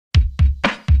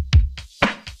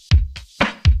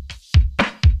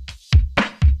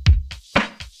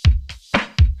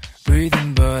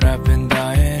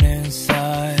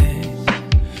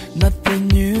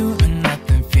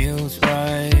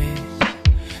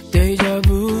deja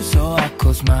vu, so I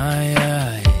close my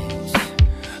eyes.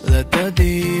 Let the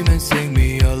demons sing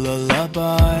me a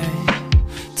lullaby.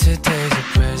 Today's a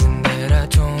present that I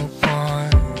don't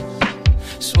want,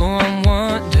 so I'm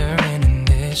wondering in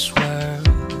this world,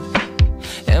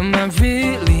 am I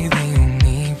really the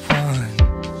only one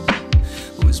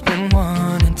who's been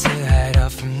wanting to hide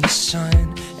out from the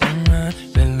sun and run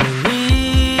and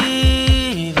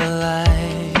live a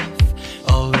life,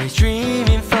 always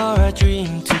dreaming for a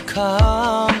dream to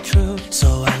come true? So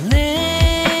I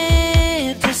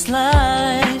live this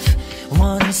life,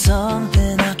 wanting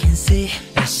something I can see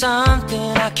and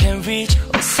something I can reach,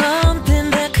 or something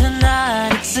that could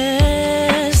not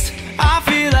exist. I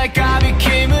feel like I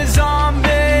became a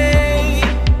zombie,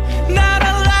 not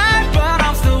alive but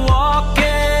I'm still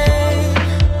walking.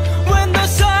 When the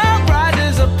sun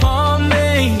rises upon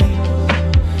me,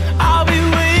 I'll be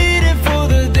waiting for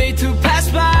the day to pass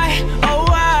by. Oh,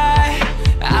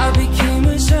 I became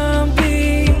a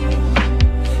zombie,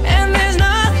 and there's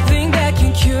nothing that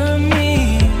can cure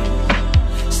me.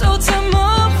 So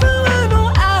tomorrow I know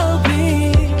I'll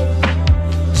be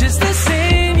just the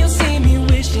same. You'll see me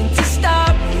wishing to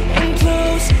stop and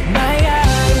close my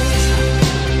eyes.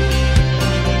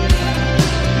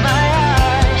 My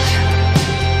eyes.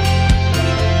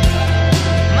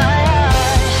 My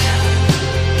eyes.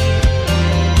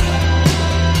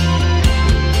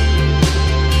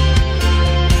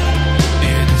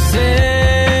 Yeah, this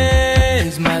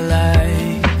is my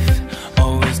life,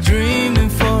 always dreaming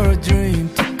for a dream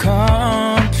to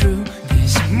come true.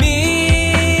 This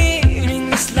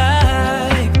meaningless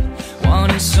life,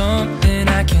 wanting something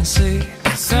I can see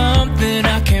and something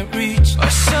I can't reach, or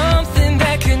something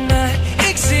that cannot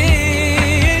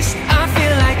exist. I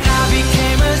feel like I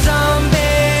became a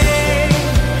zombie,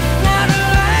 not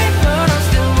alive but I'm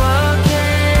still walking.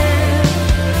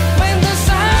 When the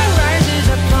sun rises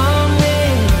upon me,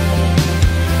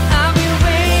 I'll be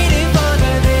waiting for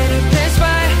the day to pass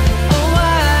by. Oh,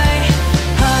 I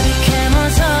became a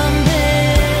zombie,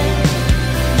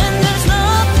 and there's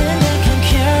nothing that can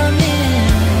cure me.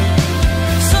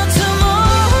 So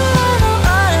tomorrow I know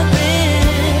I'll be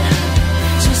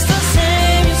just the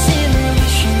same. You see me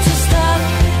wishing to stop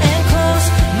and close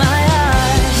my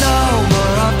eyes. No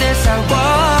more of this, I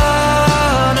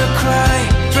wanna cry.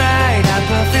 Dried up,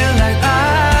 I feel like I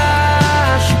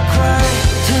should cry.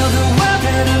 Tell the world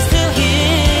that I'm still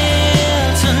here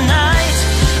tonight.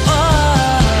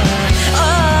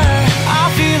 I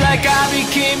feel like I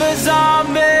became a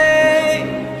zombie,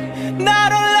 not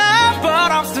alive but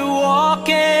I'm still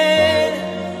walking.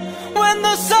 When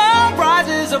the sun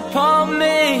rises upon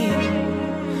me,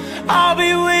 I'll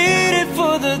be waiting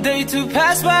for the day to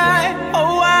pass by.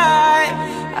 Oh,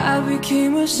 I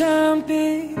became a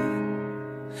zombie,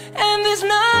 and there's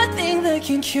nothing that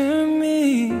can cure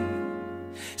me.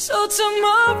 So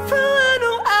tomorrow I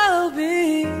know I'll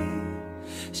be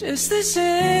just the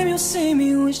same. You'll see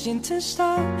me wishing to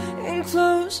stop and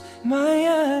close my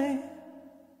eyes.